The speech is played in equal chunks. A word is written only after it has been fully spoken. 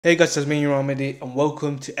Hey guys, it's me, Ramadi, and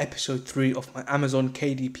welcome to episode 3 of my Amazon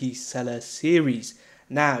KDP seller series.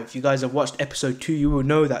 Now, if you guys have watched episode 2, you will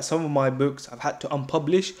know that some of my books I've had to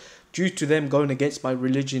unpublish due to them going against my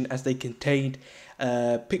religion, as they contained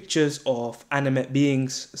pictures of animate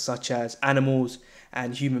beings such as animals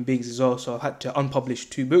and human beings as well. So I've had to unpublish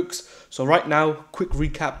 2 books. So right now, quick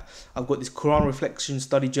recap: I've got this Quran reflection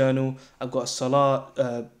study journal, I've got a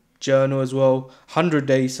Salah journal as well,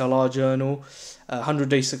 100-day Salah journal,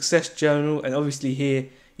 100-day success journal, and obviously here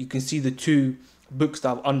you can see the 2 books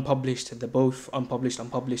that I've unpublished. They're both unpublished,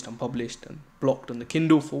 and blocked on the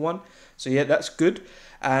Kindle for one. So yeah, that's good.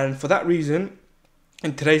 And for that reason,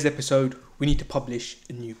 in today's episode, we need to publish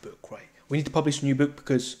a new book, right? We need to publish a new book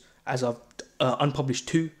because as I've unpublished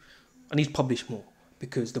 2, I need to publish more,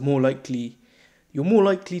 because you're more likely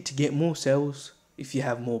to get more sales if you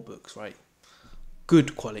have more books, right?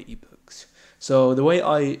 Good quality books. So the way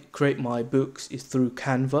I create my books is through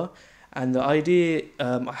Canva, and the idea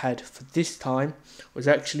I had for this time was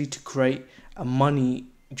actually to create a money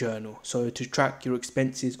journal, so to track your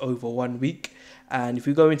expenses over 1 week. And if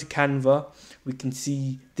we go into Canva, we can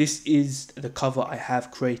see this is the cover I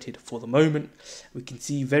have created for the moment. We can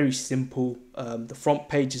see very simple. The front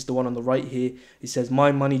page is the one on the right here. It says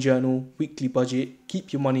my money journal, weekly budget,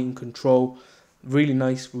 keep your money in control. Really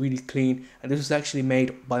nice, really clean, and this was actually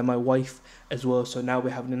made by my wife as well. So now we're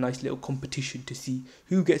having a nice little competition to see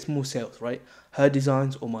who gets more sales, right? Her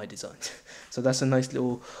designs or my designs. So that's a nice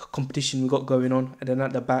little competition we got going on. And then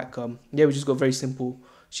at the back, we just got very simple.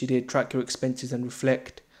 She did track your expenses and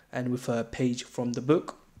reflect, and with a page from the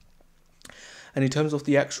book. And in terms of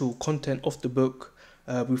the actual content of the book,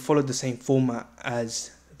 we followed the same format as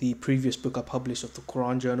the previous book I published of the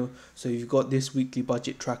Quran journal. So you've got this weekly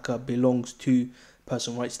budget tracker belongs to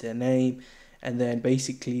person writes their name, and then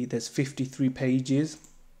basically there's 53 pages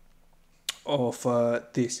of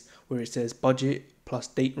this where it says budget plus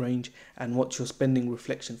date range and what's your spending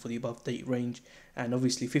reflection for the above date range. And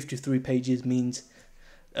obviously 53 pages means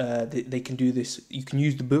they can do this. You can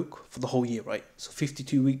use the book for the whole year, right? So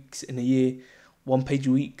 52 weeks in a year, 1 page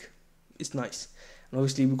a week. It's nice. And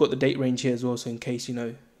obviously we've got the date range here as well, so in case you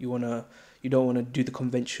don't want to do the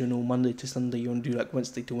conventional Monday to Sunday, you want to do like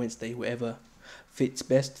Wednesday to Wednesday, whatever fits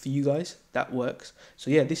best for you guys, that works. So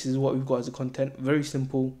yeah, this is what we've got as a content. Very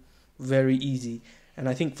simple, very easy. And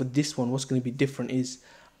I think for this one, what's going to be different is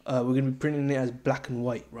we're going to be printing it as black and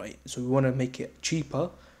white, right? So we want to make it cheaper,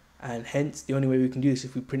 and hence the only way we can do this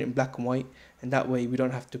is if we print it in black and white, and that way we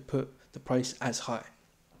don't have to put the price as high.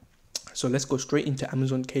 So let's go straight into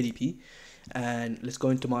Amazon KDP, and let's go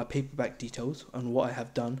into my paperback details on what I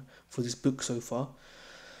have done for this book so far.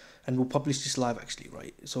 And we'll publish this live actually,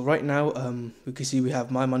 right? So right now, we can see we have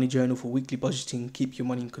my money journal for weekly budgeting, keep your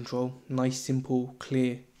money in control. Nice, simple,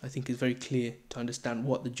 clear. I think it's very clear to understand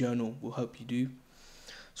what the journal will help you do.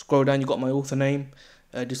 Scroll down, you've got my author name.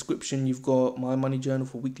 Description, you've got my money journal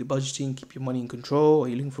for weekly budgeting, keep your money in control. Are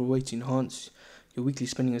you looking for a way to enhance your weekly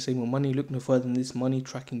spending and saving money? Look no further than this money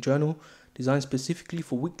tracking journal, designed specifically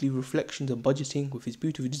for weekly reflections and budgeting. With its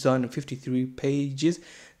beautiful design of 53 pages,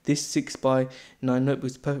 this 6x9 notebook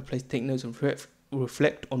is the perfect place to take notes and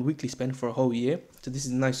reflect on weekly spend for a whole year. So this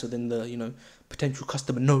is nice, so then the potential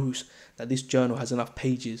customer knows that this journal has enough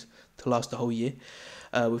pages to last the whole year.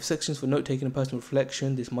 With sections for note-taking and personal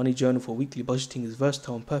reflection, this money journal for weekly budgeting is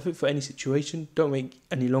versatile and perfect for any situation. Don't wait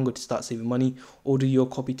any longer to start saving money. Order your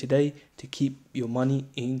copy today to keep your money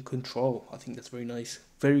in control. I think that's very nice.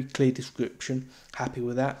 Very clear description. Happy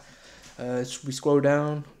with that. We scroll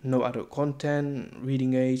down. No adult content.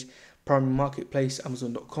 Reading age. Primary marketplace.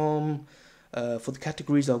 Amazon.com. For the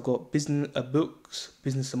categories, I've got business books,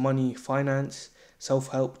 business and money, finance,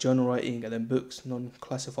 self-help, journal writing, and then books,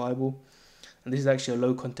 non-classifiable. And this is actually a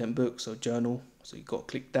low content book, so journal, so you got to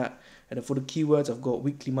click that. And then for the keywords, I've got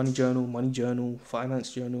weekly money journal,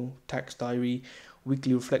 finance journal, tax diary,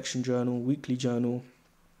 weekly reflection journal, weekly journal,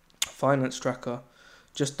 finance tracker,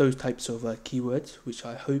 just those types of keywords, which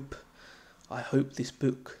I hope this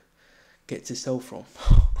book gets a sell from.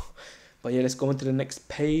 But yeah, let's go on to the next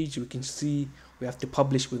page. We can see we have to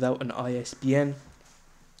publish without an ISBN,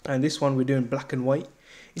 and this one we're doing black and white,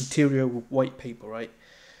 interior with white paper, right?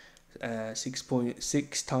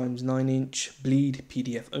 6.6 times 9 inch, bleed,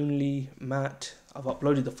 PDF only, matte. I've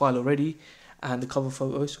uploaded the file already and the cover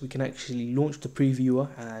photo, so we can actually launch the previewer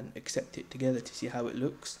and accept it together to see how it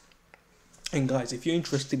looks. And guys, if you're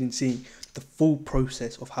interested in seeing the full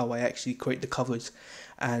process of how I actually create the covers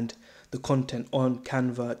and the content on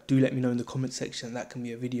Canva, do let me know in the comment section. That can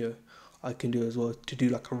be a video I can do as well, to do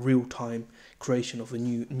like a real-time creation of a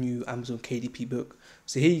new Amazon KDP book.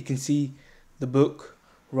 So here you can see the book,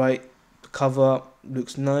 right? The cover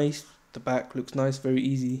looks nice. The back looks nice, very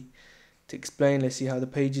easy to explain. Let's see how the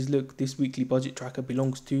pages look. This weekly budget tracker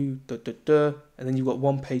belongs to and then you've got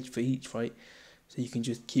one page for each, right? So you can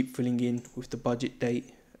just keep filling in with the budget,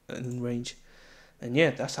 date and range. And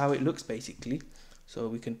yeah, that's how it looks basically. So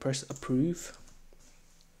we can press approve,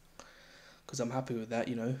 because I'm happy with that,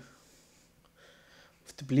 you know.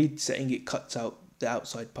 With the bleed setting, it cuts out the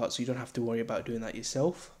outside part, so you don't have to worry about doing that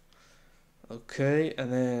yourself. Okay,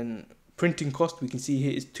 and then printing cost, we can see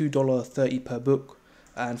here is $2.30 per book.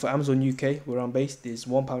 And for Amazon UK, where I'm based, is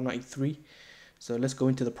 £1.93. So let's go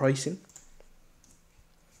into the pricing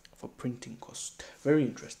for printing cost. Very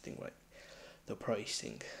interesting, right? The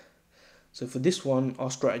pricing. So for this one,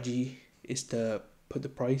 our strategy is to put the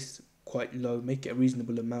price quite low, make it a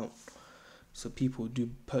reasonable amount, so people do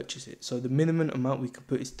purchase it. So the minimum amount we can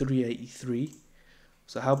put is $3.83.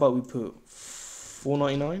 So how about we put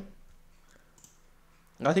 $4.99?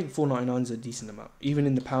 I think $4.99 is a decent amount. Even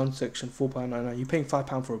in the pound section, £4.99. You're paying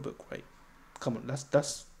 £5 for a book, right? Come on,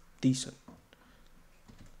 that's decent.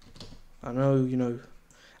 I know, you know,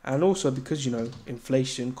 and also because, you know,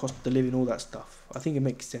 inflation, cost of living, all that stuff, I think it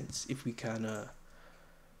makes sense if we can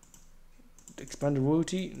expand the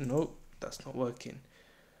royalty. No, that's not working.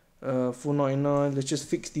 $4.99. Let's just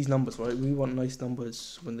fix these numbers, right? We want nice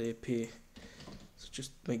numbers when they appear. So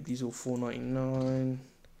just make these all $4.99.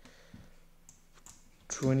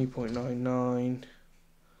 20.99.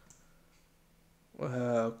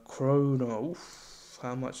 Krona. Oof,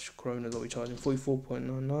 how much kronas are we charging?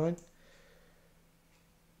 44.99.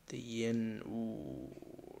 The yen. Ooh.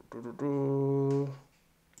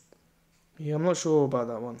 Yeah, I'm not sure about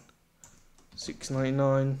that one.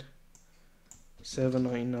 6.99.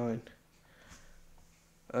 7.99.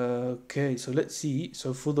 Okay, so let's see.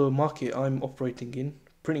 So for the market I'm operating in,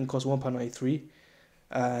 printing cost £1.93,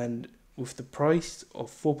 and with the price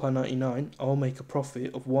of £4.99, I'll make a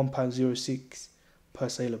profit of £1.06 per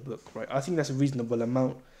sale of book, right? I think that's a reasonable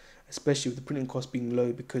amount, especially with the printing cost being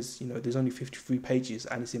low, because, you know, there's only 53 pages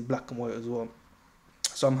and it's in black and white as well.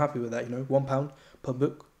 So I'm happy with that, you know, £1 per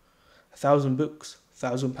book. 1,000 books,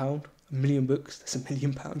 £1,000. 1,000,000 books, that's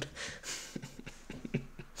 £1,000,000.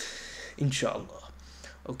 Inshallah.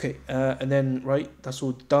 Okay, and then, right, that's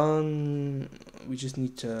all done. We just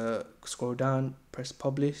need to scroll down, press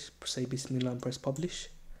publish, say Bismillah and press publish.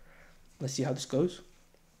 Let's see how this goes.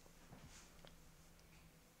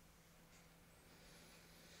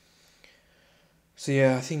 So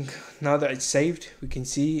yeah, I think now that it's saved, we can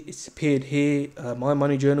see it's appeared here. My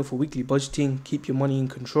money journal for weekly budgeting. Keep your money in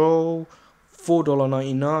control.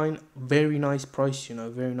 $4.99. Very nice price, you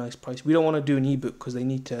know, very nice price. We don't want to do an ebook because they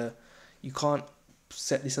need to, you can't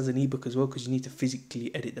set this as an ebook as well because you need to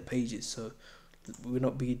physically edit the pages. So we're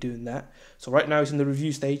not be doing that. So right now it's in the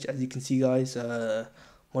review stage, as you can see, guys.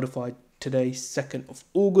 Modified today, 2nd of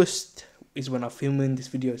August is when I'm filming this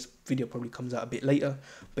video. This video probably comes out a bit later,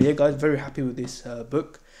 but yeah, guys, very happy with this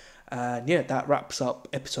book. And yeah, that wraps up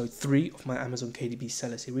episode 3 of my Amazon KDP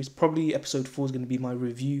seller series. Probably episode 4 is going to be my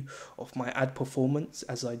review of my ad performance,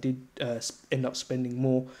 as I did end up spending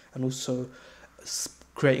more, and also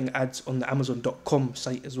creating ads on the Amazon.com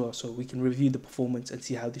site as well, so we can review the performance and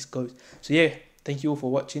see how this goes. So yeah, thank you all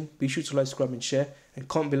for watching. Be sure to like, subscribe and share, and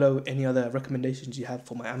comment below any other recommendations you have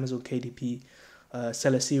for my Amazon KDP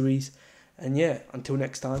seller series. And yeah, until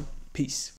next time, peace.